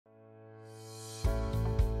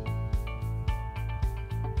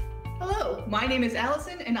Hello, my name is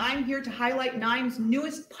Allison, and I'm here to highlight KNIME's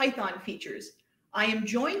newest Python features. I am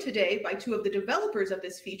joined today by two of the developers of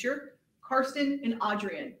this feature, Karsten and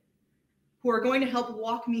Adrian, who are going to help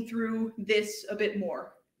walk me through this a bit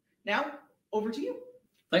more. Now, over to you.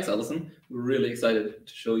 Thanks, Allison. We're really excited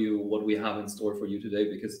to show you what we have in store for you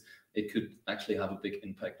today because it could actually have a big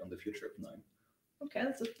impact on the future of KNIME. Okay,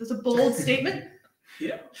 that's a bold statement.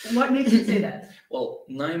 Yeah. What makes you say that? Well,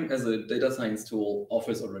 KNIME as a data science tool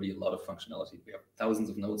offers already a lot of functionality. We have thousands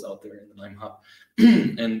of nodes out there in the KNIME hub.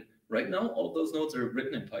 And right now, all of those nodes are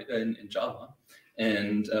written in Java.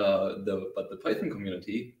 And but the Python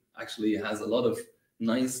community actually has a lot of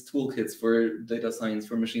nice toolkits for data science,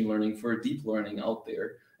 for machine learning, for deep learning out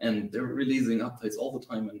there. And they're releasing updates all the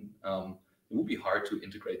time. And it would be hard to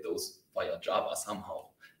integrate those via Java somehow.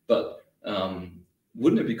 But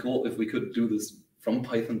wouldn't it be cool if we could do this from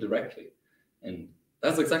Python directly? And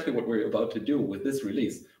that's exactly what we're about to do with this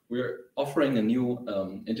release. We're offering a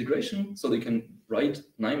new integration so they can write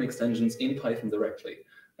KNIME extensions in Python directly.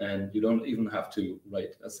 And you don't even have to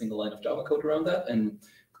write a single line of Java code around that. And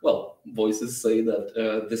well, voices say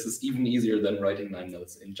that this is even easier than writing KNIME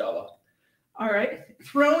nodes in Java. All right,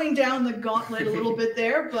 throwing down the gauntlet a little bit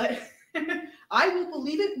there, but I will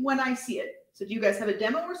believe it when I see it. So do you guys have a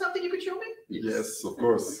demo or something you could show me? Yes, of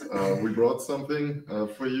course. We brought something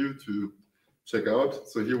for you to check out.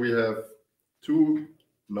 So here we have two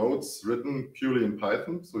nodes written purely in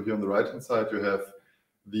Python. So here on the right-hand side, you have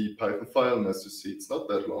the Python file. And as you see, it's not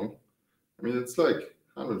that long. I mean, it's like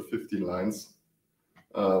 115 lines.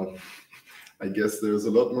 I guess there's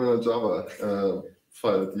a lot more in a Java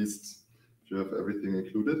file, at least if you have everything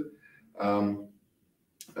included.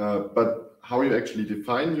 But how you actually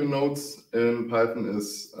define your nodes in Python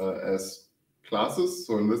is as classes.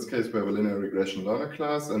 So in this case, we have a linear regression learner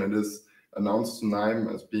class, and it is announced to KNIME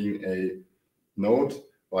as being a node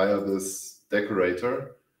via this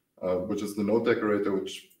decorator, which is the node decorator,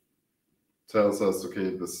 which tells us, okay,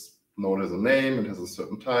 this node has a name, it has a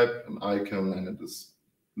certain type, an icon, and it is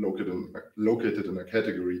located in a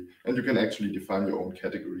category. And you can actually define your own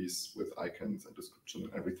categories with icons and description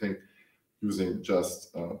and everything using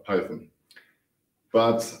just Python.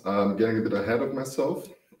 But getting a bit ahead of myself,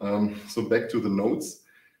 so back to the nodes.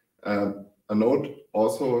 A node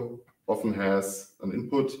also often has an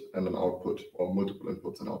input and an output, or multiple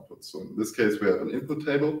inputs and outputs. So in this case, we have an input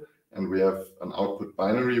table, and we have an output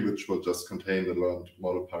binary, which will just contain the learned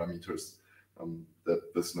model parameters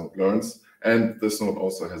that this node learns. And this node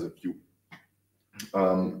also has a view.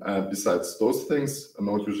 And besides those things, a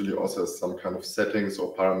node usually also has some kind of settings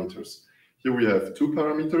or parameters. Here we have two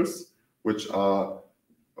parameters, which are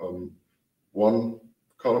one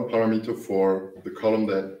column parameter for the column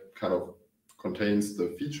that kind of contains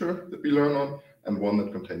the feature that we learn on, and one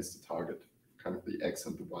that contains the target, kind of the X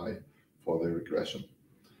and the Y for the regression.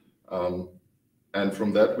 And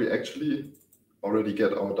from that, we actually already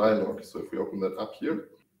get our dialog. So if we open that up here,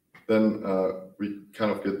 then we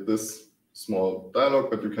kind of get this small dialog,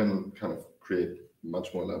 but you can kind of create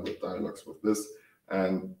much more elaborate dialogues with this.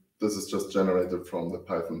 And this is just generated from the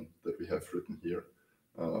Python that we have written here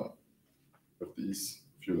with these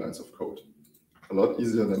few lines of code. A lot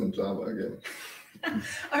easier than in Java again.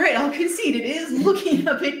 All right, I'll concede it is looking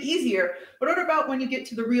a bit easier. But what about when you get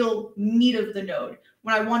to the real meat of the node?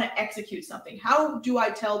 When I want to execute something, how do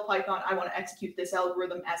I tell Python I want to execute this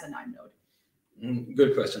algorithm as a KNIME node?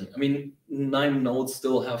 Good question. I mean, KNIME nodes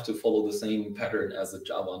still have to follow the same pattern as a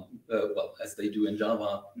Java, well, as they do in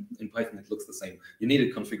Java. In Python, it looks the same. You need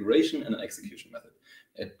a configuration and an execution method.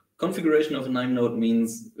 A configuration of a KNIME node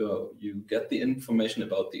means you get the information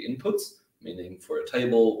about the inputs, meaning for a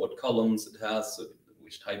table, what columns it has, so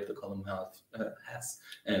which type the column has,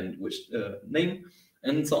 and which name,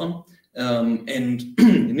 and so on. And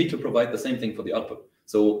you need to provide the same thing for the output.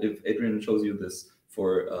 So if Adrian shows you this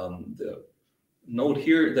for the node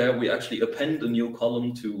here, there we actually append a new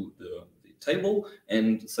column to the table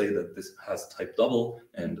and say that this has type double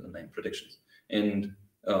and a name predictions. And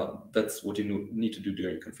that's what you need to do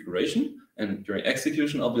during configuration. And during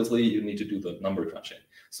execution, obviously, you need to do the number crunching.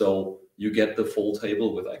 So you get the full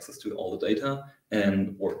table with access to all the data,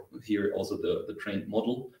 and or here also the trained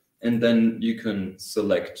model. And then you can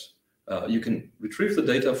select, you can retrieve the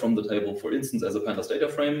data from the table, for instance, as a pandas data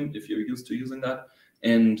frame, if you're used to using that,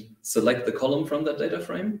 and select the column from that data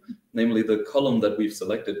frame, namely the column that we've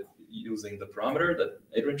selected using the parameter that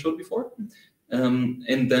Adrian showed before.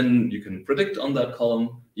 And then you can predict on that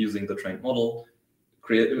column using the trained model,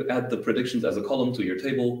 add the predictions as a column to your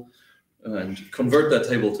table, and convert that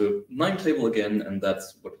table to KNIME table again, and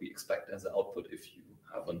that's what we expect as an output if you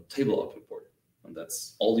have a table output port. And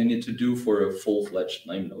that's all you need to do for a full-fledged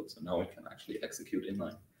KNIME node. So now it can actually execute in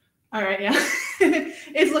KNIME. All right, yeah,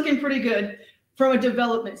 it's looking pretty good from a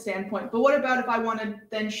development standpoint. But what about if I want to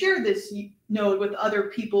then share this node with other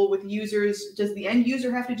people, with users? Does the end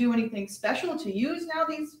user have to do anything special to use now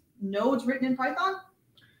these nodes written in Python?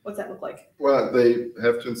 What's that look like? Well, they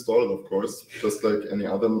have to install it, of course, just like any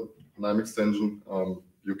other KNIME extension.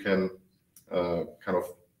 You can kind of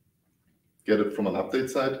get it from an update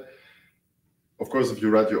site. Of course, if you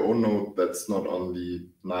write your own node, that's not on the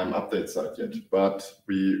KNIME update site yet, but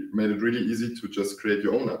we made it really easy to just create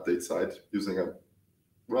your own update site using a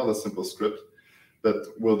rather simple script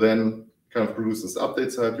that will then kind of produce this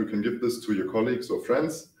update site. You can give this to your colleagues or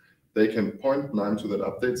friends. They can point KNIME to that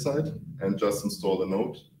update site and just install the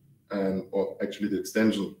node, or actually the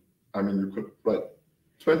extension. I mean, you could write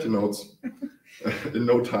 20 nodes in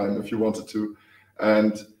no time if you wanted to.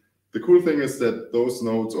 And the cool thing is that those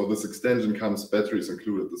nodes or this extension comes batteries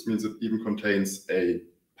included. This means it even contains a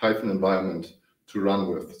Python environment to run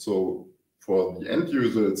with. So for the end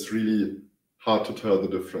user, it's really hard to tell the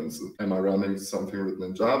difference. Am I running something written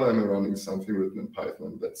in Java? Am I running something written in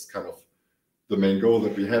Python? That's kind of the main goal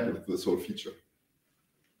that we had with this whole feature.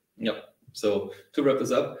 Yep. So to wrap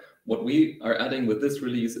this up, what we are adding with this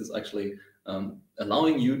release is actually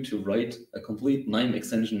allowing you to write a complete KNIME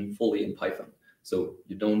extension fully in Python. So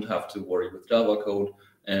you don't have to worry with Java code,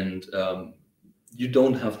 and you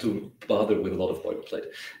don't have to bother with a lot of boilerplate.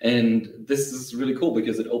 And this is really cool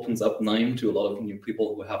because it opens up KNIME to a lot of new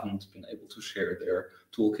people who haven't been able to share their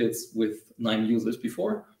toolkits with KNIME users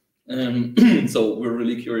before. So we're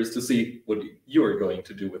really curious to see what you're going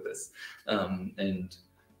to do with this.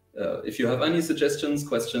 If you have any suggestions,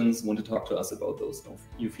 questions, want to talk to us about those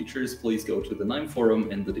new features, please go to the KNIME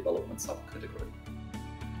forum in the development subcategory.